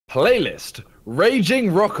Playlist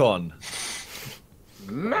Raging Rock On.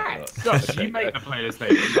 Matt, Josh, you make the playlist.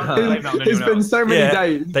 It's been so many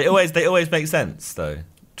days. They always make sense though.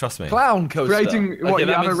 Trust me. Clown Coaster. Raging, what, you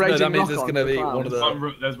have a raging that means rock it's on going to for be clowns. one of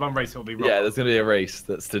the... There's one race that will be rock. Yeah, there's going to be a race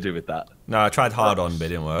that's to do with that. No, I tried hard on, but it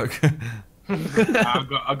didn't work.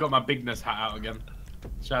 I've got my bigness hat out again.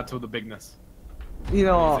 Shout out to all the bigness. You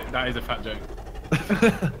know what? That is a fat joke.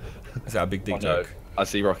 Is that a big dick joke? I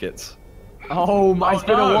see rockets. Oh, it's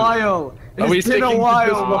been a while. It's been a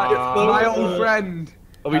while, my old friend.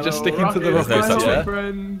 Are we just sticking to the There's no rockets? such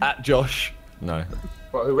Yeah? At Josh. No.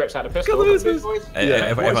 What, who whips out the pistol?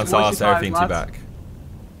 Everyone's asked everything to back.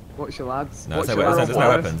 What's your lads? No, there's no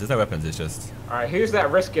weapons. There's no weapons. It's just. All right, who's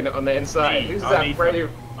that risking it on the inside? Who's that brave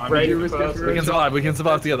person? We can survive. We can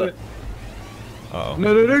survive together. Uh oh.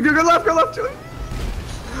 No, go left, Julie.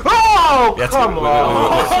 Oh, Yeah, come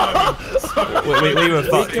on! We were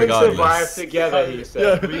fucked We can survive regardless. together, he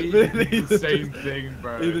said. Same thing,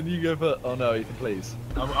 bro. Ethan, you go for... Oh no, Ethan, please.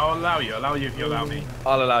 I'll allow you. Allow you if you allow me.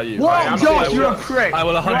 I'll allow you. What? Josh, you're a prick. I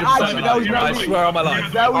will 100% allow you. I swear on my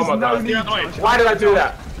life. There was Oh my no God. need, Josh. Why did I do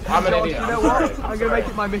that? I'm an Josh, idiot. you know what? I'm gonna make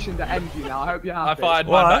it my mission to end you now. I hope you're I happy. fired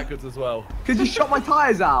Why? mine backwards as well. Because you shot my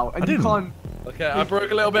tyres out and you didn't. can't. Okay, I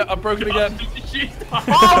broke a little bit. I've broken again.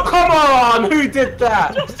 Oh, come on! Who did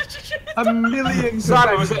that? A million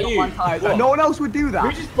Simon, was times that shot you? my tyres out. No one else would do that.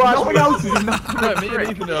 Who just barged No one me? else is enough No, me and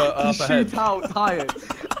Ethan are to up ahead. shoot out tyres.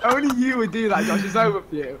 Only you would do that, Josh. It's over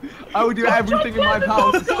for you. I will do everything in my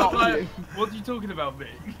power to stop you. What are you talking about, me?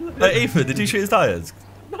 Hey, Ethan, did you shoot his tyres?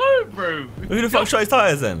 No, bro. Who the fuck shot his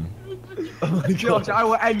tyres then? Josh, I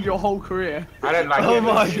will end your whole career. I don't like it. Oh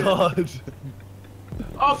my god.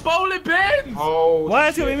 Oh, bowling pins! Oh, Why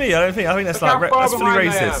has it got to be me? I think that's Look like how far that's fully behind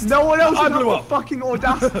I am. racist. No one else I has blew got up. the fucking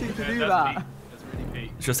audacity to do that. That's really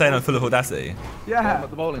peak. You're saying I'm full of audacity. Yeah.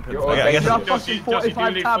 The bowling pin. You're I guess, You have Josh, fucking you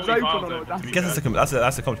 45 leave tabs 45 open on open, to audacity. be I guess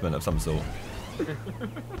that's a compliment of some sort.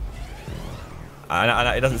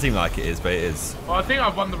 And it doesn't seem like it is, but it is. Well, I think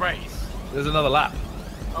I've won the race. There's another lap.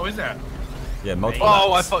 Oh, is there? Yeah, multiple.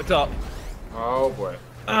 Oh, I laps. fucked up. Oh boy.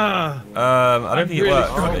 I don't think it really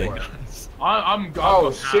worked. struggling. Really. I'm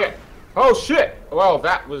Oh shit. Oh shit. Well,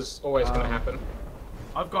 that was always gonna happen.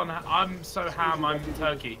 I'm so ham. I'm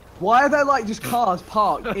turkey. Why are there like just cars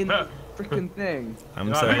parked in the freaking thing?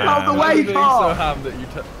 I'm so Get out the ham. way. You're being so car. ham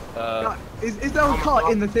that you Is there a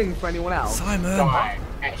car in the thing for anyone else? Simon. Die.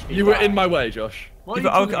 Actually, You were die. in my way, Josh. What are Yeah, you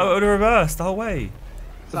but talking I about? would have reversed the whole way.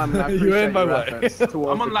 Simon, I You appreciate in my your way. efforts towards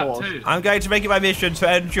I'm on the lap cause. 2. I'm going to make it my mission to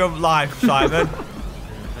end your life, Simon.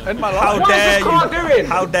 In my How life. What is dare this car you? doing?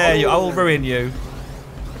 How dare you? I will ruin you.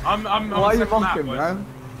 I'm Why are you second lap, mocking, boys. bro?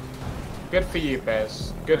 Good for you,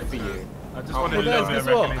 Bez. Good for you. I just Oh, wanted a well, little bit of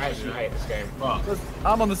guess what? I recognition. actually hate this game. What?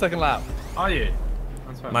 I'm on the second lap. Are you?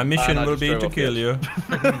 That's fine. My mission I will just be drove to off kill the you.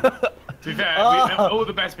 To be fair, all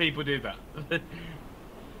the best people do that.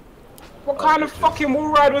 What kind of fucking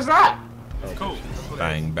wall ride was that? It's cool. That's what it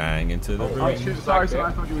Bang, bang into the Oh, room. shit, sorry,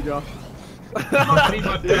 I thought you were Josh.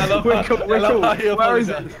 I love We're cool, we're cool. how you Where is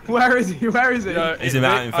he? apologize. Where is he? Where is he? No, He's in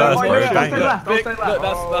mountain first, Oh, bro. yeah, Bang stay it. left, I'll Vic, stay look,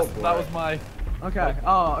 left. that was my... Okay,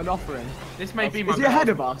 oh, an offering. This may be my Is he ahead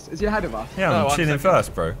of us? Is he ahead of us? Yeah, No, I'm I'm chilling second.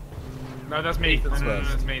 first, bro. No, that's me. No, Ethan's no, no, first.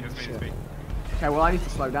 that's me. That's me. That's me. Okay, well I need to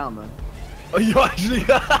slow down then. Oh, you actually...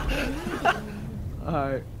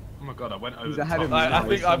 Alright, Oh my god, I went over He's the ahead top. of me. I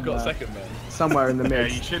think I've got Somewhere. second, man. somewhere in the Yeah,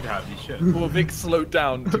 mid. you should have. You should. Well, Vic slowed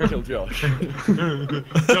down to kill Josh.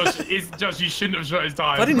 Josh, you shouldn't have shot his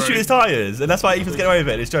tires. I didn't bro. shoot his tyres, and that's why Ethan's getting away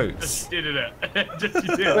with it. It's jokes. Just did it. Just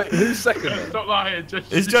you did Wait, it. who's second, man? Stop lying.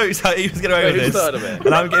 Just It's jokes how Ethan's getting away Wait, with who's this. third of it?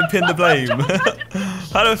 And I'm getting pinned the blame.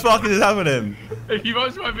 How the fuck is this happening? If you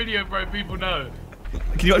watch my video, bro, people know.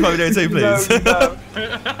 Can you watch my video too, please?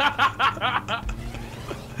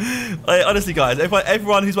 Like, honestly, guys,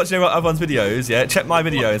 everyone who's watching everyone's videos, yeah, check my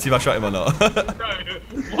video and see if I shot him or not. Bro,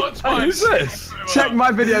 watch my Who's this? Check my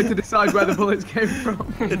video to decide where the bullets came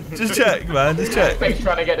from. Just check, man. Just check. Vic's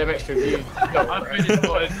trying to get them extra views. I'm finished,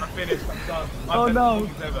 boys. I'm finished. I'm done. Oh, no.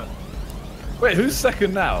 Ever. Wait, who's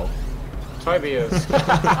second now? Toby is.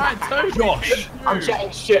 Alright, Toby. Josh. I'm chatting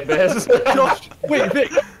shit, Bez. Josh. Wait, Vic.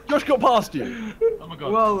 Josh got past you. Oh my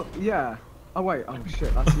god. Well, yeah. Oh wait, oh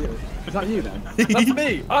shit, that's you. Is that you then? That's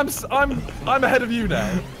me. I'm ahead of you now.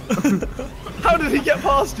 How did he get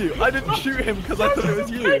past you? I didn't shoot him because I thought it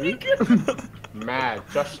was you. Mad.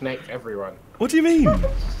 Josh snaked everyone. What do you mean? Was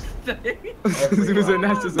it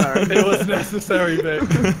necessary? It was necessary, Vic.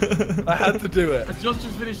 I had to do it. Josh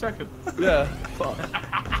just finished second. Yeah.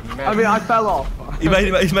 I mean, I fell off.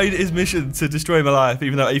 He's made it his mission to destroy my life,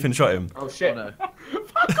 even though Ethan shot him. Oh shit. Oh, no.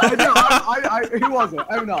 Who was it?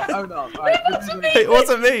 Oh no. Right, It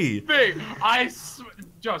wasn't me. Vic,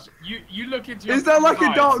 Josh, you look into your Is there like a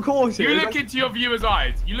eyes. dark horse here? You look into your viewer's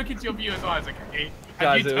eyes. You look into your viewer's eyes, okay? And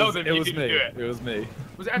Guys, you tell them you didn't me. do it. It was me.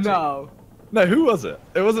 Was it actually? No. No, who was it?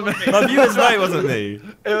 It wasn't me. My viewers know it wasn't me.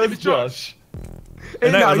 It was Josh.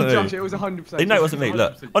 They know it No, wasn't me. Josh, it was 100%. They know it wasn't me.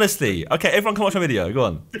 Look, honestly. Okay, everyone come watch my video. Go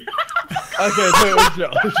on. Okay, so it was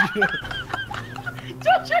Josh.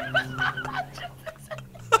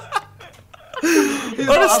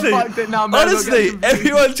 Honestly,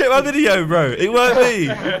 everyone check my video, bro. It weren't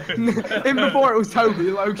me. In before it was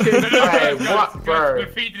Toby, low key. Hey, what, Josh, bro? we're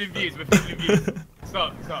feeding in views. We're feeding in views.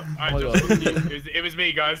 Stop. Alright, my Josh, God. it was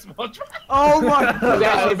me, guys. Oh my Is god. that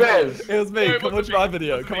actually Bez? It was me. No, it Come wasn't watch my me.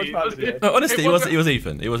 video. It Come watch wasn't my me. video. No, honestly, It wasn't- it was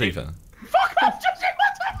Ethan. It was Ethan. Fuck off,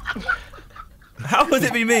 Josh, How would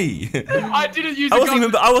it be me? I didn't use I the wasn't gun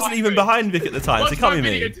even. I wasn't to even find behind Vic at the time, so Watch it can't my be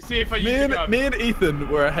video me. to see if I used the gun. Me and Ethan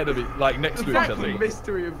were ahead of it, like next to each Exactly. other.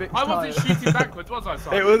 Mystery of Vic's I wasn't tire. shooting backwards, was I,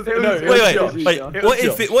 Simon? It was no. It was Wait, Josh. wait. It What was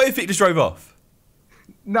if Josh. it just drove off?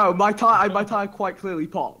 No, my tire quite clearly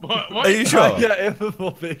popped. What? Are you sure? Yeah, it was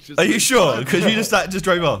more pictures. Are you sure? Because you just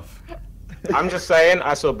drove off. I'm just saying,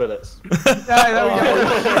 I saw bullets. Yeah, there we go.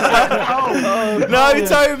 Oh, No,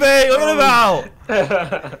 Toby, what are you about?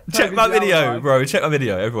 Check Toby's my the video, outside. bro. Check my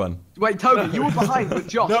video, everyone. Wait, Toby, you were behind with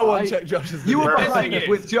Josh. No one right? checked Josh's. You were Bro, behind thing is-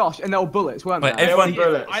 with Josh, and there were bullets, weren't Wait, there? everyone-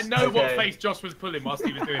 Bullets. I know what Okay. face Josh was pulling whilst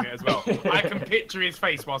he was doing it as well. I can picture his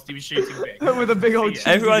face whilst he was shooting Vic. With a big old. Yeah.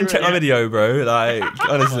 Everyone check my cheese video, bro. Like,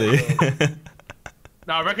 honestly.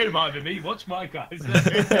 No, I reckon it might have been me. Watch my guys.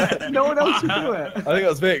 No one else would do it. I think that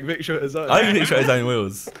was Vic. Vic shot his own. I think he shot his own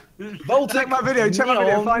wheels. Check my video,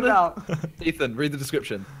 find out. Ethan, read the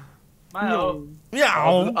description. Wow.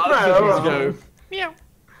 Meow. Go.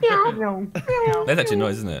 That's actually a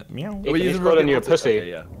noise, isn't it? Meow. Are we He's using calling rocket you a Voltic? pussy. Okay,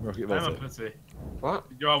 yeah, rocket I'm a Voltic. pussy. What?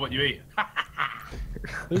 You are what you eat.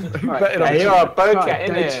 Who betted on Hey, you? you're a bokeh, Right,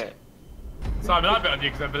 innit? Simon, I bet on you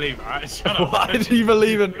because I believe, alright? Shut up. Why did you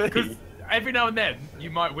believe in Because me? every now and then, you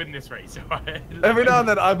might win this race, alright? Every now and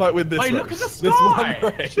then I might win this Wait, race. look at the This sky!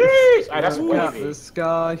 one race. Jeez! Hey, that's Look at wavy. the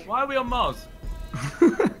sky. Why are we on Mars?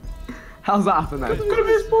 How's that happen then? Hey,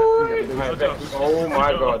 Vic. Oh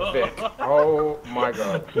my god, Vic. Oh my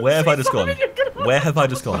god. Where have I just gone? Where have I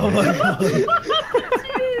just gone?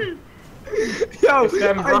 Yo,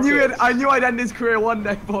 them I knew I'd end his career one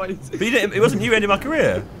day, boys. But you didn't, it wasn't you ending my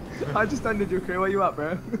career. I just ended your career. Where you at,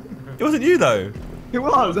 bro? It wasn't you though. It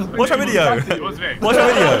was. Watch my video. It was Vic. Watch my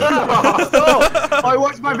video. Stop! I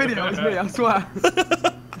watched my video. It's me. I swear.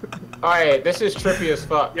 Alright, this is trippy as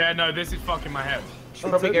fuck. Yeah, no, this is fucking my head. Should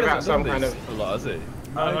probably give out some kind of. A lot, is he?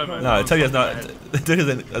 No, Toby has no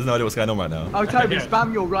idea what's going on right now. Oh, Toby, Yeah.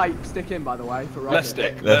 spam your right stick in, by the way, for right. Left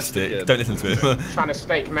stick. Left stick. Don't listen to him. Trying to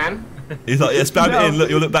stake, man. He's like, yeah, spam it in. Look,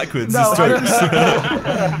 you'll look backwards. No, Strokes.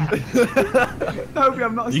 Toby,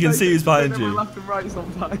 I'm not. You can see who's behind you. Left and right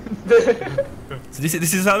sometimes. So this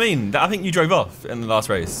is what I mean. I think you drove off in the last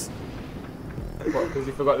race. What, because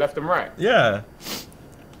you forgot left and right? Yeah.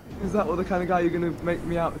 Is that what the kind of guy you're gonna make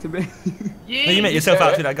me out to be? Yeah. No, you make yourself said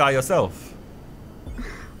out to it. that guy yourself.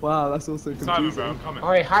 Wow, that's also Simon, confusing. bro, I'm coming.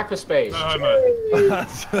 Alright, hyperspace. No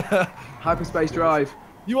homo. Hyperspace drive.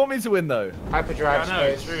 You want me to win though? Hyperdrive I know,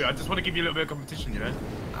 it's space. true. I just want to give you a little bit of competition, you know?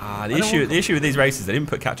 Ah, the issue with these races, they didn't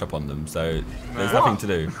put catch-up on them, so there's nothing to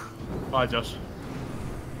do. Bye, Josh.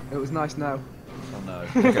 It was nice now. Oh no.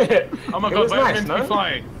 Oh my It god, was we're nice, meant to no? be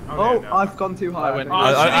flying. Oh, Okay, no. I've gone too high. I went-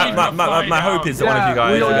 My hope is that one of you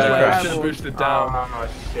guys we are all going to went crash. airborne. Pushed it down. Oh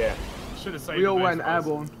shit. Should have saved We all the went boost first.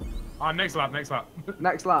 airborne. Next lap, next lap.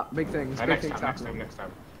 Next lap, big things. Big Next things time, next time, happening. next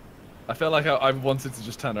time. I felt like I wanted to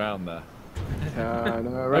just turn around there. Turn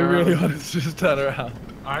I around. really wanted to just turn around.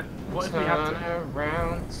 What if we had Turn to?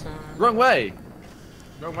 around, turn. Wrong way.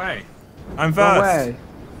 No way. I'm No first. way.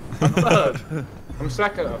 Third. I'm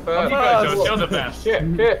second or Off third. you go, Josh, you're the best. Shit,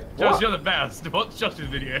 fifth. Josh, What? you're the best. Watch Josh's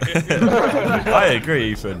video. I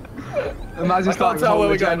agree, Ethan. Imagine I can't starting tell where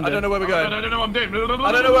we're agenda. going. I don't know where we're I going. don't know what I'm doing.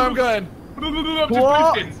 I don't know where I'm going. I'm just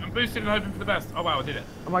What? boosting. I'm boosting and hoping for the best. Oh wow, I did it.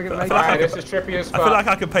 Am I gonna make feel like it? Alright, this is trippy as I fuck. feel like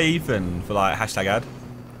I could pay Ethan for like hashtag ad.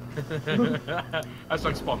 That's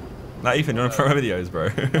like spawn. Now Ethan, you want to promo videos, bro?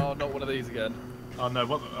 Oh, not one of these again. Oh no,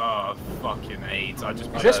 what? Oh, fucking AIDS. I just.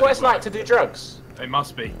 Is this what it's like to do drugs? It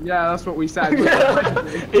must be. Yeah, that's what we said.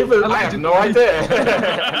 Even I have no idea.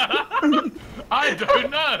 I don't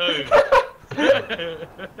know.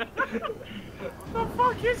 The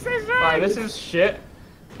fuck is this? Alright, this is shit.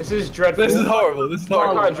 This is dreadful. This is horrible. This is I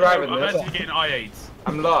horrible. can't drive in I'm this. actually getting eye AIDS.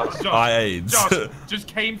 I'm lost. Josh, I AIDS. Josh just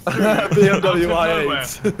came through. BMW out of nowhere.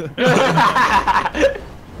 I8.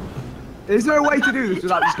 Is there a way to do this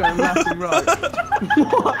without just going left and right?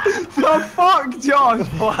 What the fuck, Josh?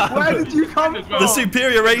 Where did you come from? The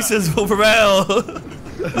superior racers will prevail.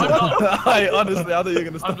 Honestly, I thought you were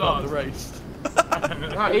going to stop the race.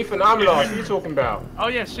 No, Ethan, I'm lost. What are you talking about? Oh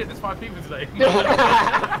yeah, shit, there's 5 people today.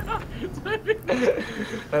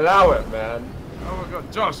 Allow it, man. Oh my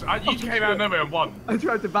god, Josh, you came out of nowhere and won. I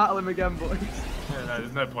tried to battle him again, boys. Yeah, no,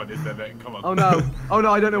 there's no point, is there, mate? Come on. Oh no. Oh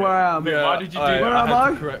no, I don't know where I am. Yeah, why did you do that? Where am I had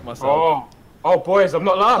I? to correct myself. Oh, boys, I'm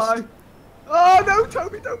not last. Oh no,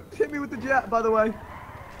 Toby, don't hit me with the jet, by the way.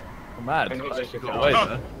 I'm mad. I know I this is got a away Oh,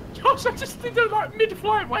 there. Josh, I just did a like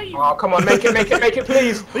mid-flight wave. Oh, come on, make it,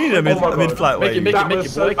 please. We need a mid-flight wave. Make it,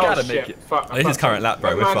 boy. Oh, Gotta shit. make it. Fuck, This is current lap,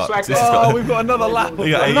 bro. We're Man, fucked. swag This has it. Oh, got, we've got another lap.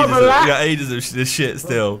 we got ages of this shit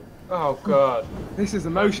still. Oh, God. This is You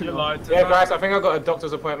emotional. lied to Yeah, us. guys, I think I got a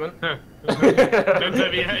doctor's appointment. Don't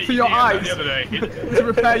tell me how For your eyes. the other day. To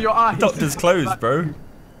repair your eyes. Doctor's closed, bro.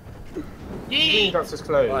 Yeet. Doctor's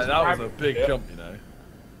closed. Right, that was a big jump, you know.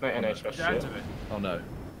 No NHS shit. Oh no.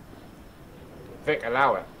 Vic,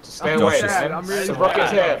 allow it. Just stay I'm away, scared, man. I'm really The rocket's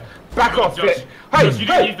scared. here. Back off, Josh, Vic. Hey, you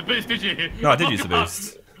didn't use the boost, did you? No, I did use the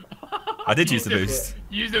boost. I did use the boost.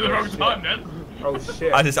 You used it at the wrong time, then. Oh,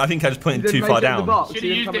 shit. I think I just You pointed didn't too make far it in the down. box. Should You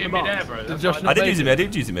have didn't used come it in in the box. mid-air, bro. Did Josh That's not I did make use it. it? I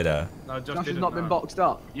did use it midair. No, Josh Josh has didn't, not been no. boxed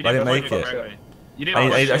up. You I didn't didn't make it. correctly. You didn't I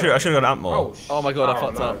make it. should have gone up more. Oh, Oh my god, I oh,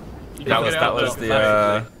 fucked no. up. You That didn't was get that out was though.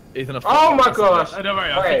 the. Ethan, I Oh fucked my up. gosh. Don't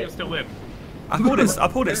worry, I think you'll still win. I pulled it so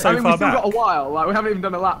I mean, far we've still back. got a while. Like, we haven't even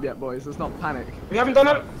done a lap yet, boys. Let's not panic. We haven't done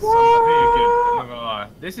it? I think you're good. I'm not gonna lie.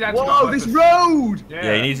 This is actually Whoa, not this worth road!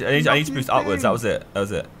 Yeah, I need to boost upwards. That was it.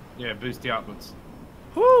 Yeah, boost the upwards.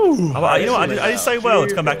 You know what? I did so well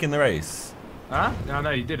to come back in the race. Huh? No,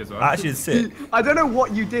 you did as well. I actually did sick. I don't know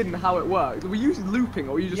what you did and how it worked. Were you looping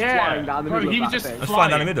or were you just flying down the bro, middle he of was that just thing? I was flying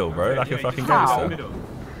down the middle, bro, like a he fucking just flew down gangster. the middle.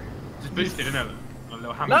 Just boosted, innit? A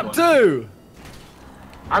little hammer Lap one. 2!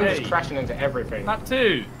 I'm Hey. just crashing into everything. Lap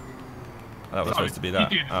 2! That was supposed to be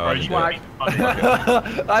that. You do this, Oh, bro. I You did do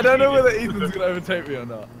it. it. I don't know whether Ethan's gonna overtake me or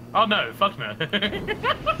not. Oh no, fuck no.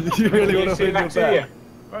 You really You want to see win your that too? bet?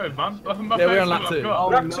 Bro, man. Yeah, we're on lap 2. Oh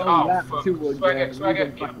Lap no, two. Oh, lap fuck. 2 was Swag it, swag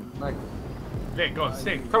it. Vic, go on,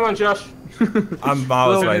 sing. Come on, Josh. I'm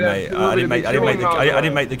miles Well, away, yeah, mate. well, I didn't make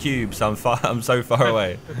the well, cube, so I'm so far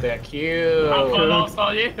away. They're cute. How far last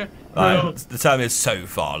are you? The term is so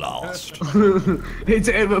far last. It's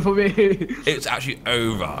over for me. It's actually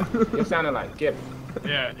over. You sounded like Gib.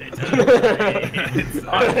 Yeah, it's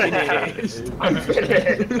I'm finished. I'm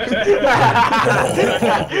finished.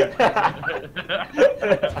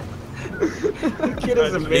 Kid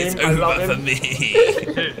is a meme. It's I love over for him. me.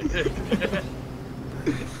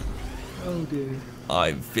 Oh dear.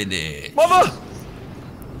 I'm finished. Mama!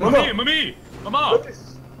 Mummy! Mama!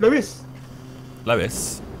 Lewis.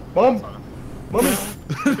 Lois. Mom. Mummy.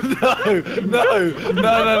 No.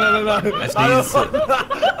 Let's I use it.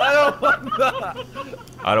 don't want that.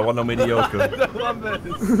 I don't want no mediocre. I don't want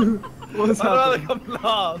this. What's I'd rather happening? come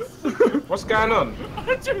last. What's going on?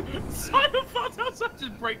 Simon fucked outside,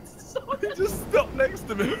 just breaks the side. Just stop next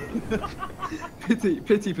to me.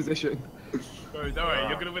 Pity position. Bro, don't worry,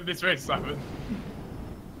 you're gonna win this race, Simon.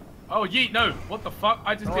 Oh, yeet, no! What the fuck?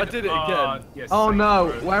 I just Oh, I did it again. Yes, Oh thank no,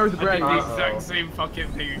 you, bro. where are the I did brakes? the exact same fucking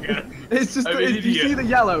thing again. It's just, I'm an you idiot. see the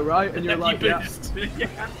yellow, right? And you're You like, yeah. boost. Yeah.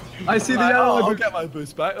 I see the Like, yellow. oh, I'll get my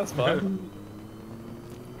boost back, that's fine.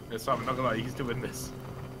 Yeah, Simon, not gonna lie, you can still win this.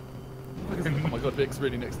 Oh my god, Vic's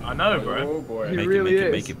really next to me. I know, bro. Oh boy. He Make really it,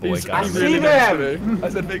 is. make it, boy. He's Guys. see really them. next to me. I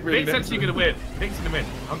said Vic really Vic next says to you're me. gonna win. Vic's gonna win.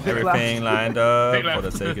 I'm Vic. Everything lined up Vic for the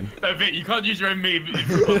left. taking. No, Vic, you can't use your own meme.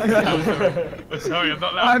 Sorry, I'm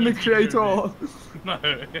not allowed. I'm to the use your own creator.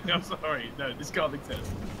 meme. No, I'm sorry. No, this can't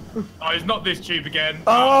exist. Oh, it's not this tube again.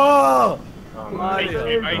 Oh! Oh, My Hate no.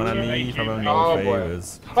 you, One of hate me you, from hate you. Oh, no boy.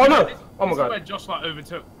 favors. Oh no! Oh my This is where god. Josh like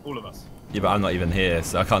overtook all of us. Yeah, but I'm not even here,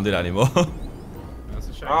 so I can't do that anymore. That's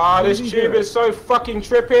a shame. Ah, this did he tube do it? is so fucking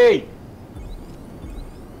trippy.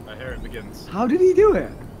 Here it begins. How did he do it?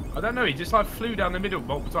 I don't know. He just like flew down the middle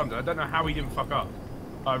multiple times. I don't know how he didn't fuck up.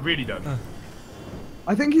 I really don't.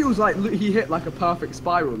 I think he was like, he hit like a perfect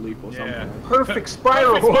spiral loop or Yeah. something. Perfect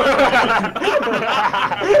spiral.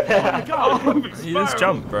 You just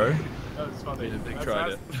jump, bro. That was funny. Vic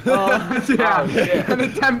tried it. Oh, yeah. Oh, yeah. An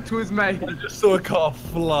attempt was made. I just saw a car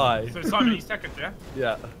fly. So Simon, he's second, yeah?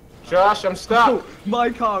 Yeah. Josh, I'm stuck. Oh, my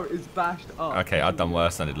car is bashed up. Okay, I've done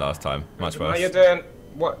worse than I did last time. Much Now you're worse. doing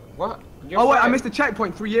what? What? You're Oh wait, I fine. missed a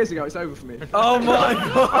checkpoint 3 years ago. It's over for me. Oh my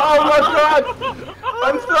god! Oh my god!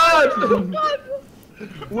 I'm third.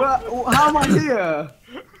 How am I here?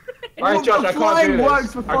 Right, Josh, I can't Flying do this.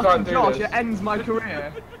 works for I can't fucking do Josh. this. It ends my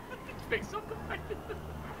career.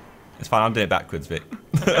 It's fine. I'm doing it backwards, Vic.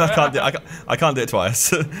 I can't do it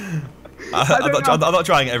twice. I'm not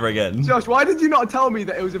trying it ever again. Josh, why did you not tell me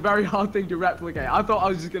that it was a very hard thing to replicate? I thought I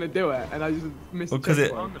was just gonna do it, and I just missed. Because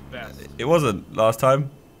I'm the best. it wasn't last time.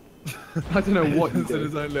 I don't know what you He's in did.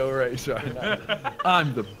 his own little race right now.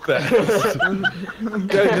 I'm the best.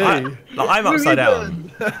 Go me. I'm upside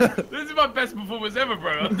down. This is my best performance ever,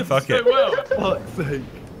 bro. I did Fuck so it. well. Fuck's sake.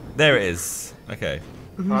 There it is. Okay.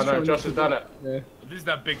 Oh no, Josh has done it. Yeah. This is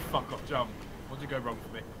that big fuck off jump. What did go wrong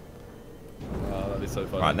for me? Oh, that'd be so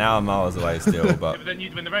funny. Right now I'm miles away still, Yeah, but but then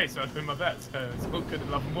you'd win the race, so I'd win my bet. So it's all good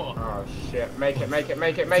and love and war. Oh shit, make it, make it,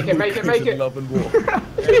 make it, make it, make it, make it. Love and war.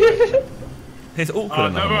 it's awkward. Oh,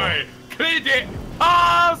 enough, don't man. worry. Cleared it.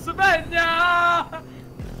 Ah, Savannah!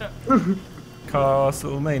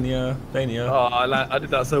 Castlemania, Dania. Oh, I did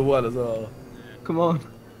that so well as well. Come on.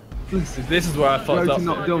 Listen. This is where I fucked to up.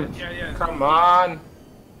 not jump. Yeah. Come on.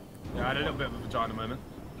 Yeah, I had a little bit of a vagina moment.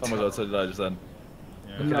 Oh my god, so did I just then.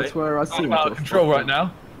 Yeah. And that's where I see I'm out of control right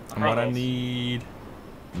now. And what I need.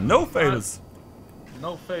 No favors.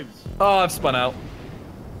 No favors. Oh, I've spun out.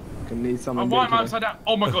 Can need someone. Why am I to- upside down?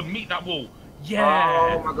 Oh my god, meet that wall. Yeah.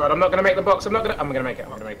 Oh my god, I'm not gonna make the box. I'm gonna make it. I'm gonna make it.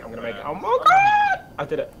 I'm gonna make it. Oh my god! I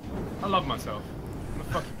did it. I love myself. I'm the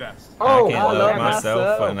fucking best. Oh, I can't hello, love myself,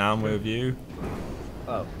 myself. but now I'm with you.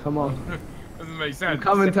 Oh. Come on. Doesn't make sense.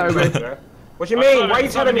 Coming, Toby. What do you mean? Why are you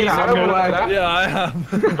telling me that? I don't Go want away. that. Yeah, I am.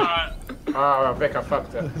 Alright. Oh, Vic, I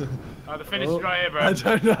fucked it. The finish is right here, bro. I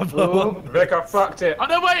don't have a Oh. one. Vic, I fucked it. Oh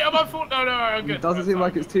no, wait, am I fault? No, I'm good. Doesn't seem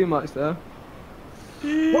like it's too much there.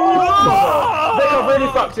 Vic, I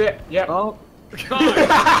really fucked it. Yep. Oh.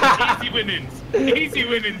 Easy winnings. Easy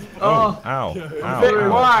winnings. Oh. Ow. Vic, Ow.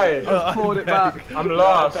 why? I've poured it back. I'm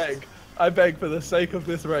lost. I beg for the sake of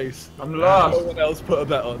this race. I'm No lost. one else put a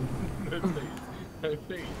bet on. No,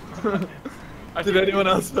 please. No, please. Did anyone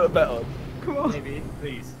else put a bet on? Come on. Maybe,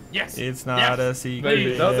 please. Yes. It's not Yes. a secret.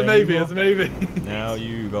 Maybe. That was a maybe. It's a maybe. Now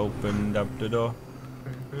you've opened up the door.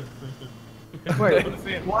 Wait.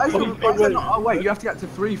 See it. Why is it not? Oh wait, you have to get to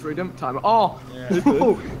 3 for a dump time. Oh.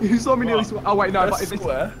 You saw me nearly. Oh wait, no. That's But if it's,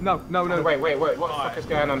 square. no. Wait. What the fuck is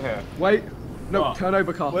going on here? Wait. No. What? Turn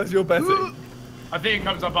over, car. Where's your betting? I think it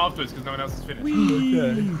comes up afterwards because no one else has finished.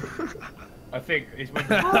 Okay. I think it's when.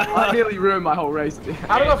 I nearly ruined my whole race.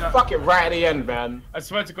 How did I fuck it right at the end, man? I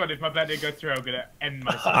swear to God, if my bet didn't go through, I'm gonna end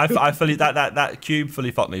myself. I fully that cube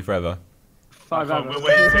fully fucked me forever. 5 Oh, we're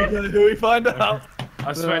hours. waiting. Who we find out?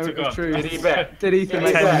 I swear to It's God. true. Did he bet? Did Ethan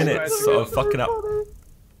make 10 Yeah. that? minutes of fucking up.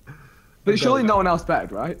 But surely no one else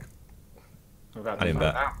betted, right? I didn't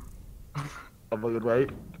bet. Oh my god, wait.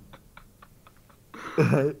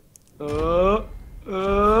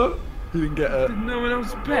 He didn't get it. No one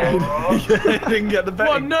else bet. He didn't get the bet.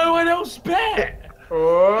 What? No one else bet.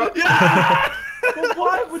 Oh. Well,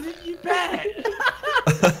 why wouldn't you bet?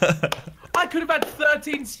 I could have had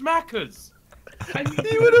 13 smackers. And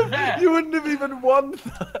You wouldn't have even won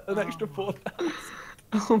an extra 4,000.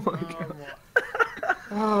 Oh my god.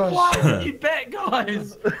 Why would you bet,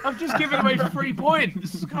 guys? I've just given away 3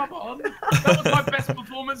 points. Come on. That was my best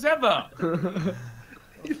performance ever.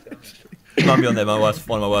 Might be on there. One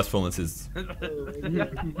of my worst performances.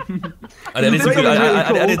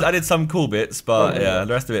 I did some cool bits, but yeah,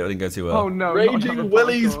 the rest of it didn't go too well. Oh no. Raging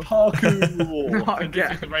Willie's parkour. Not This is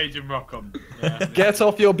again. the Raging Rock on. Yeah. Get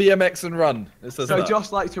off your BMX and run. It says So that.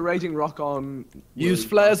 Josh likes to raging rock on. Use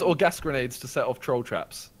flares or gas grenades to set off troll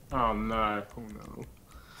traps. Oh no. Oh no.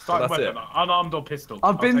 Start That's weapon, it. unarmed or pistol.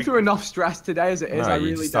 I've I'll bwith take through it. enough stress today as it is. No, I you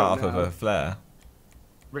really just start don't off know. with a flare.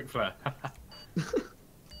 Ric Flair.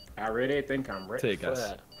 I really think I'm rich. Tear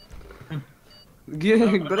gas. for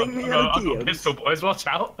Yeah, bring me I've a got deal. pistol, boys. Watch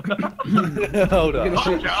out. Hold You're on. gonna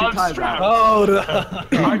shoot I'm tires strapped. out. Hold on.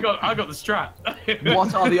 I got the strap.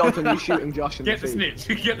 What are the odds on you shooting Josh in Get the the feet?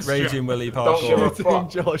 snitch. Get the strap. Raging Willie Don't give a parkour.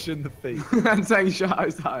 fuck. Shooting Josh in the feet. And saying shut out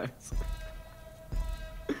his tires.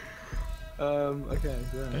 Okay.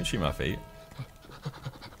 Don't shoot my feet.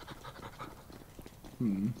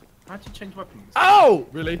 How'd you change weapons? Ow!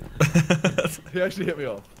 Really? He actually hit me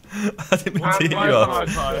off. I didn't mean to hit you Why-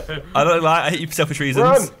 off. why- I don't like. I hate you for selfish reasons.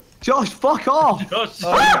 Run! Josh, fuck off! Josh,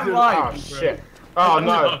 Oh shit. Oh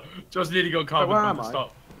no. Josh nearly got carbon. Where am I?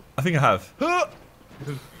 Stop. I think I have.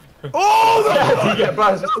 Oh! You get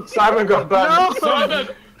buzzed. Simon got buzzed. Simon!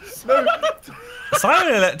 Simon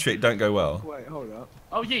and Electric don't go well. Wait, hold up.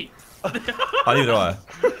 Oh, yeet. Oh, neither do I.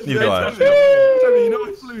 Neither do I. Tony, you know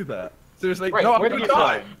I flew that. Seriously, Wait, no, where I'm did you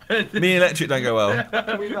gonna die? fly. Me and Electric don't go well.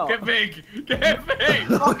 Can we not? Get big! Get big!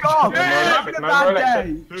 Fuck off! Yeah. I'm having a bad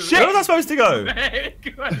day! Where was I supposed to go?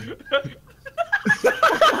 Big!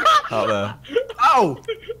 Out there. Ow!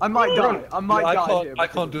 I might die. I might I die can't. here. I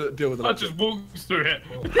can't deal with I it. just walked through it.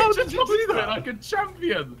 How did you do that? Like a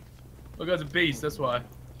champion. Look, I was a beast, that's why.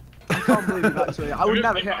 can't believe actually. I would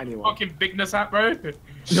never hit anyone. Fucking bigness hat, bro.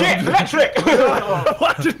 Shit, electric!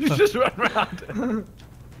 Why didn't you just run around?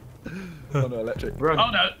 Oh no, electric. Run. Oh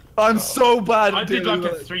no. I'm so bad I at did dealing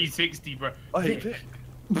like a with 360, bro. I hate it.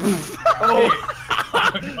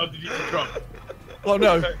 Oh, did you drop? Oh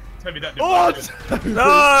no. Tell me that. Oh! No!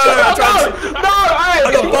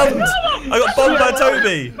 I got bombed! I got bombed by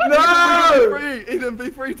Toby! No! Eden,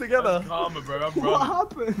 be free together. Karma, bro. I'm What running.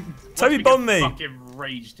 happened? Toby bombed me! Fucking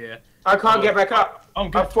raged here. I can't get back up. Oh,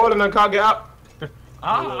 good. I've fallen and can't get up.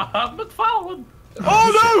 McFarlane.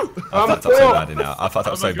 Oh no! I fucked up so badly now. I fucked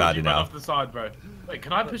up so badly Run now. off the side, bro. Wait,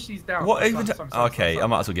 can I push these down? What even? Some. Okay, I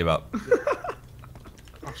might as well give up.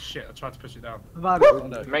 Oh shit! I tried to push it down. I've had it. Oh,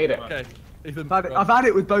 no. Made it. Okay. Ethan, I've had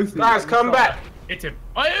it with both of you. Guys, come back. Hit him.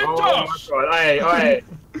 I hit Oh Josh. my god.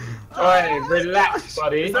 Oi, relax,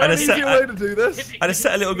 buddy. is there an easier way to do this? I just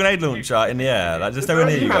set a little grenade launcher in the air, like just nowhere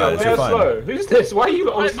near you Man, guys. You're we're fine. slow. Who's this? Why are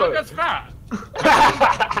you all My slow? guy's fat.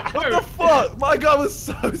 What the fuck? My guy was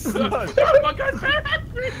so slow. My guy's very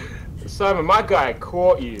angry. Simon, my guy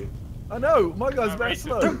caught you. I know, my guy's very racist.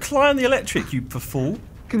 slow. Don't climb the electric, you fool.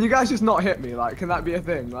 Can you guys just not hit me? Like, can that be a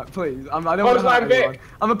thing? Like, please. I don't want to Hotline hurt anyone. Vic.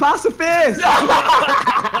 I'm a pacifist!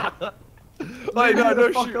 Wait, no,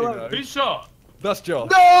 no Fuck shooting. alone. No. Who's shot? That's Josh.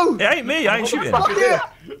 No! It ain't me, I ain't shooting. Fuck it!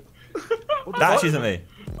 That actually isn't me.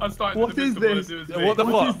 I'm starting What to is miss this? the words. Yeah, what the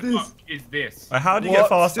What fuck? is this? Is this? How do you What? get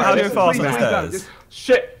fast? How do you go fast on the Please, please don't. stairs?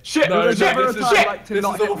 Shit, shit, No, There's shit, never a this time shit. like to This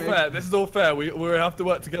not is all hit me. fair. This is all fair. We have to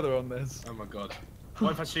work together on this. Oh my god.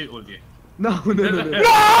 What if I shoot all of you? No. No,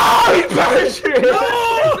 he parachuted.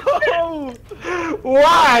 No!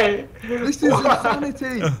 Why? This is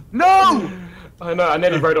insanity. No! I know, I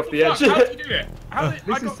nearly rode off the edge. Fuck, how did you do it?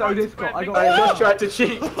 This is so difficult. I got I just tried to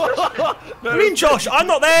cheat. What do you mean, Josh? I'm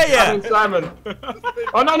not there yet! Simon.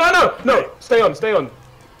 Oh, no. Stay on.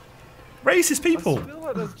 Racist I people. feel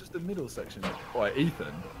like there's just a middle section. Right,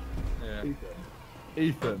 Ethan. Yeah.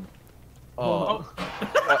 Ethan. Oh.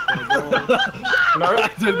 No. I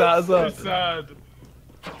did that as well. So sad.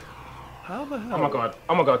 How the hell?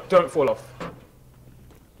 Oh my god, don't fall off.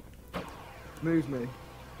 Move me.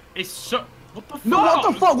 It's so. What the fuck? No,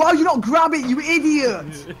 what the fuck? Why would you not grab it, you idiot?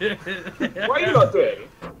 What are you not doing?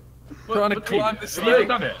 Trying to climb this Have you thing.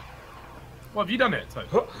 done it? What have you done it,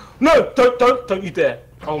 Toby? No, don't you dare.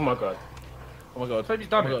 Oh my god. Oh my god. Toby's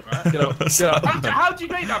done Oh my it, god. right? Get up. Get up. How do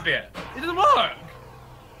you make that bit? It doesn't work.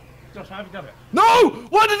 Josh, how have you done it? No!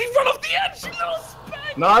 Why did he run off the edge? You little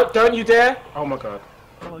spag! No, don't you dare. Oh my god.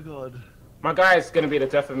 Oh my god. My guy's gonna be the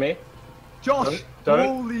death of me. Josh, Don't.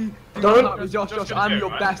 holy... Don't. Josh, Just I'm do it, your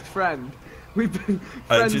right? best friend. We've been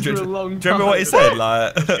friends do you for a long time. remember what he said?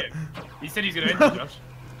 Like, Shit. He said he's gonna end it, Josh.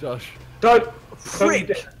 Josh. Don't you Prick.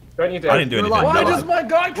 dare. Don't you dare. I didn't do anything. Why Why No. does my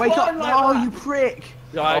guy Wake up. climb like Oh, that? you prick.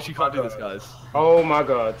 Yeah, I actually can't do this, guys. Oh my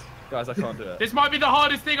god. Guys, I can't do it. This might be the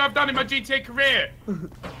hardest thing I've done in my GTA career. Oh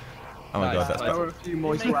my god, that's Nice. There were bad. a few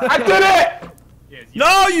moist I words. did it! Yes,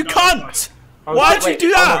 No, you can't! Oh, Why'd you wait. do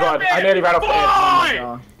Oh that? my god, I nearly ran off the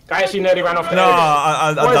edge. Fine! I actually nearly ran off the No, edge.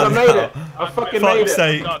 I've Boys, I done made that. it. I fucking made Fuck's it.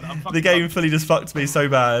 sake. I'm fucking The game done. fully just fucked me so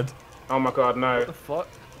bad. Oh my god, no. What the fuck?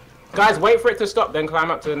 Guys, wait for it to stop, then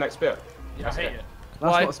climb up to the next bit. Yeah, I hate it.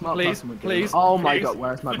 That's Why? what a smart Please, person would do. please, Oh my please. god,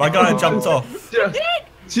 where's my... My guy jumped off.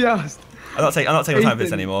 Just. I'm not taking my time for this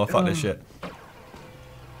Ethan. anymore. Fuck this shit. I'm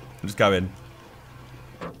just going.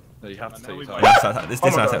 No, you have to No, take we your won't. time. This Oh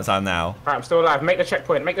is my my God. time now. Alright, I'm still alive. Make the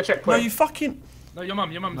checkpoint. Make the No, checkpoint. you fucking. No, your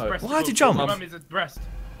mum's No. breast. Why'd is you all- jump? Your mum is a breast.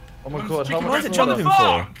 Oh my Mum's god, how chicken Why is much it breast. jumping What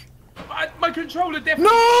the for? fuck? My controller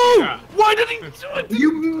definitely. No! Why did he do it?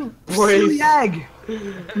 You Boys. silly egg.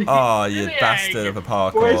 Oh, you Really bastard egg. of a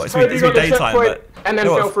parkour. Boys, It's Toby been got the daytime, checkpoint but and then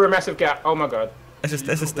You know fell what? through a massive gap. Oh my god. let's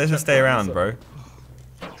just stay around, bro.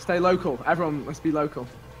 Stay local. Everyone must be local.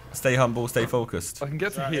 Stay humble, stay focused. I can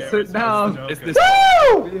get to here. Sit down. It's this.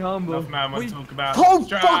 Be humble. Enough man want to talk about Oh,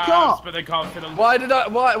 straps, fuck up! but they can't fit on. Why did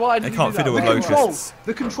Why They did can't you do fiddle that? with The locusts.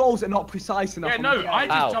 controls are not precise enough. Yeah, on no, the I game.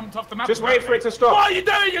 just Ow. jumped off the map. Just wait for it to stop. What are you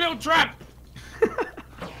doing, you little tramp?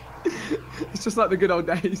 It's just like the good old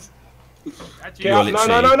days. Actually, Get up. You're No, no, literally-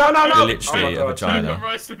 no, no, no, no. You're literally a Oh my god.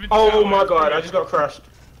 vagina. Oh my god, I just got crushed.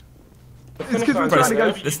 The It's finish 'cause we're line's trying right to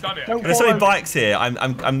there. go- There's, Done it. Don't there's so many follow. bikes here.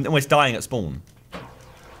 I'm almost dying at spawn.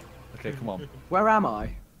 Okay, come on. Where am I?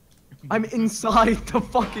 I'm inside the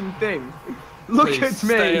fucking thing. Look Please, at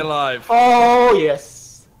stay me. alive. Oh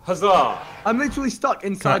yes. Huzzah. I'm literally stuck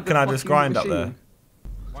inside Can the I just fucking grind up machine.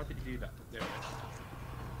 Why did you do that? There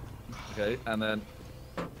we Okay, and then.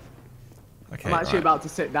 Okay. I'm actually right. about to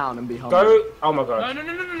sit down and be humble. Go. Oh my go. god.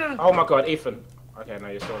 No. Oh my god, Ethan. Okay, no,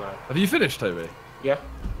 you're still alive. Have you finished, Toby? Yeah.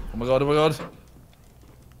 Oh my god, oh my god.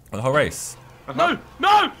 The whole race. No!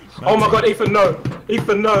 No! Oh my god, Ethan, no.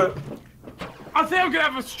 Ethan, no. I think I'm gonna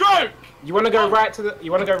have a stroke. You want to go right to the?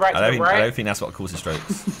 You want to go right to the I right? don't think that's what causes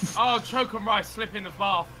strokes. Oh, choke on rice, slip in the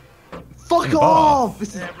bath. Fuck off!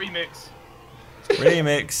 This is Yeah, remix.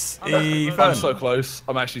 Remix. I'm so close.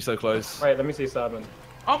 I'm actually so close. Wait, let me see Simon.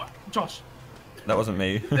 Oh, Josh. That wasn't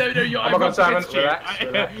me. No, you're. Oh my God, Simon, you. relax,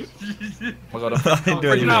 relax. Oh my God, I didn't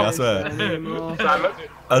do anything, I swear. Simon.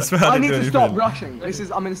 I swear I I didn't need do to anything. stop rushing. This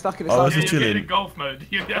is I'm stuck in a Oh, cycle. this is You're chilling. in golf mode.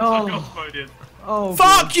 That's Oh. what golf mode is. Oh,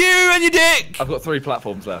 Fuck you and your dick! I've got 3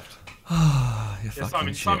 platforms left. You're Yeah,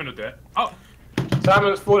 fucking Simon will do it. Oh,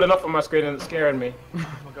 Simon's falling off on my screen and it's scaring me. oh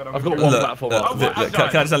my God. I've got shit. 1 platform left. Look, can I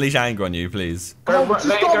just unleash anger on you, please? Go, just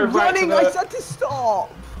let it go stop right running! to I the... said to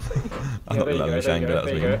stop. I'm not there you gonna go, unleash there you anger, go, that's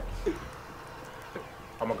there you weird. go.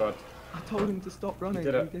 Oh my God. I told him to stop running.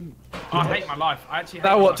 did He it. didn't. I hate my life. I actually hate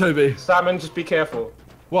Now my what, life. Toby? Simon, just be careful.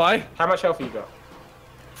 Why? How much health have you got?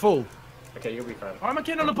 Full. Okay, you'll be fine. Why am I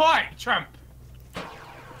getting on a bike, tramp?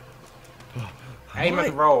 Aim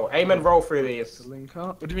and roll. Aim and roll through these. Link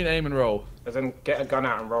up. What do you mean aim and roll? As in, get a gun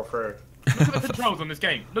out and roll through. Look at the controls on this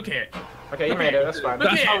game. Look here. Okay, you made it. That's fine. Look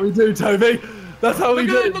That's here. how we do, Toby. That's how we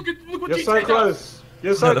Look at do. it. Look what You're GTA so does. close.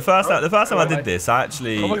 You're so No, the first time I did this, I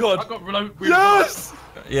actually. Oh my I God. got reload. Yes!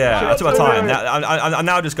 Yeah, I took my time. Now, I'm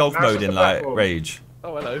now just golf Now it's mode just in a like platform. rage.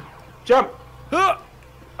 Oh, hello. Jump! Ah!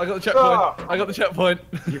 I got the checkpoint. Ah! I got the checkpoint.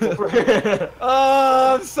 You fall through.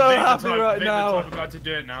 Oh, I'm so Vic, happy the type- right Vic, now. the type of guy to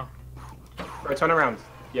do it now. Right, turn around.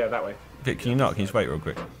 Yeah, that way. Vic, can you not? Can you just wait real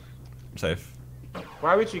quick? I'm safe.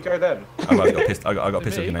 Why would you go then? I got pissed. I got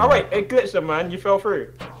pissed off. Me? your Oh name. wait, it glitched them, man. You fell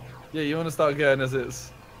through. Yeah, you want to start again as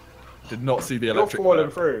it's. Did not see the You're electric. falling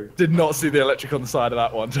through. Did not see the electric on the side of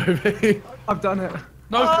that one, Toby. I've done it.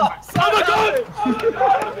 No. Oh my God! I'm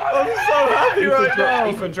so happy right now.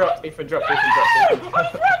 Ethan dropped. Ethan dropped. Ethan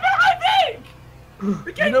dropped.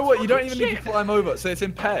 You know what? You don't even need to climb over. So it's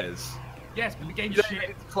in pairs. Yes, but the game's You don't even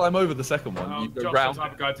shit. need to climb over the second one. Oh, You go Josh round. the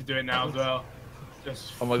type of guy to do it now as well.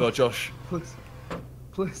 Just. Oh my God, Josh. Please.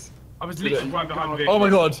 Please. I was literally right behind Vic. Oh my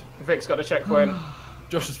God. Vic's got the checkpoint.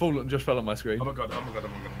 Josh has fallen. Josh fell on my screen. Oh my God. Oh my God. Oh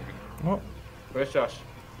my God. Oh my God. What? Where's Josh?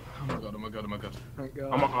 Oh my God. Oh my God. Oh my God. Thank Oh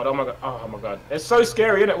God. my god, oh my god, oh my god. It's so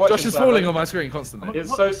scary, isn't it? Watching Josh is Simon? falling on my screen constantly.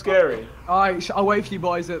 It's so scary. Alright, I'll wait for you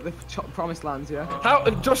boys at the promised lands, yeah? How?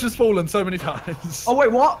 Josh has fallen so many times. Oh,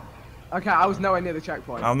 wait, what? Okay, I was nowhere near the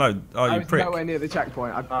checkpoint. Oh no! Oh, I you was prick! nowhere near the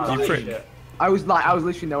checkpoint. Oh, You prick. shit. I was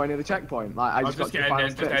literally nowhere near the checkpoint. Like, I I'll just got just to the get final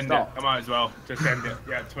end it. bit Just and end it. stopped. I might as well. Just end it.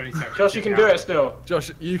 Yeah, 20 seconds. Josh, you can do it still.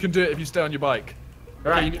 Josh, you can do it if you stay on your bike.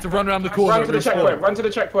 Right. Okay, you need to run around the corner. Run to the and respawn. checkpoint, run to the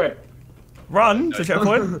checkpoint. Run to the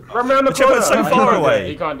checkpoint. Run around the The corner. checkpoint's so He far can't do away. it,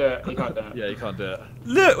 He can't do it, he can't do it. Yeah, you can't do it.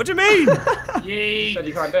 Look! What do you mean? He said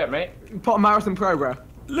you can't do it, mate. Put a marathon pro, bro.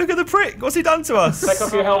 Look at the prick! What's he done to us? Take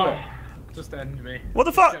off your helmet. Just end me. What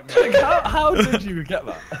the fuck? How did you get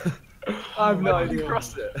that? I have no How did you idea.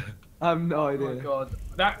 cross it? I have no Oh my idea. God.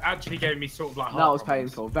 That actually gave me sort of like That heart was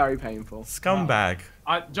problems. painful. Very painful. Scumbag.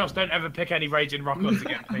 Josh, don't ever pick any raging rock-ons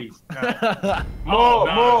again, please. No. More,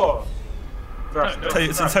 no. more. Thrust.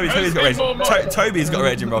 So Toby's got raging. Toby's got a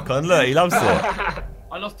raging rock on. Look, he loves it.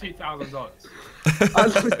 I lost 2,000 odds. I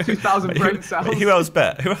lost 2,000 brain cells. Who else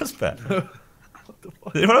bet? Who else bet?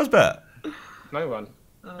 Who else bet? No one.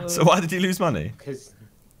 So why did he lose money? Because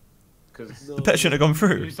The bet shouldn't have gone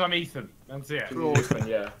through. Do some Ethan. That's it.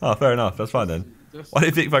 yeah. Oh, fair enough. That's fine then. Just- Why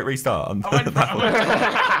did Vic vote restart? I'm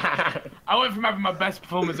I went from having my best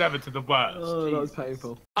performance ever to the worst. Oh, that was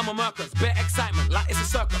painful. I'm a Mercus, bare excitement, like it's a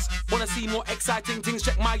circus. Wanna see more exciting things?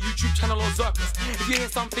 Check my YouTube channel or Zerkaa. If you hear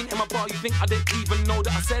something in my bar you think I didn't even know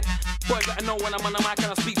that I said, boy, better know when I'm on the mic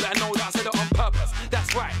and I speak, better know that I said it on purpose.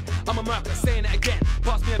 That's right, I'm a Mercus, saying it again.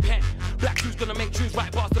 Pass me a pen. Black crew's gonna make tunes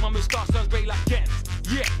right past them. My moustache turns grey like Ken.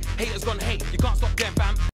 Yeah, haters gonna hate, you can't stop them, fam.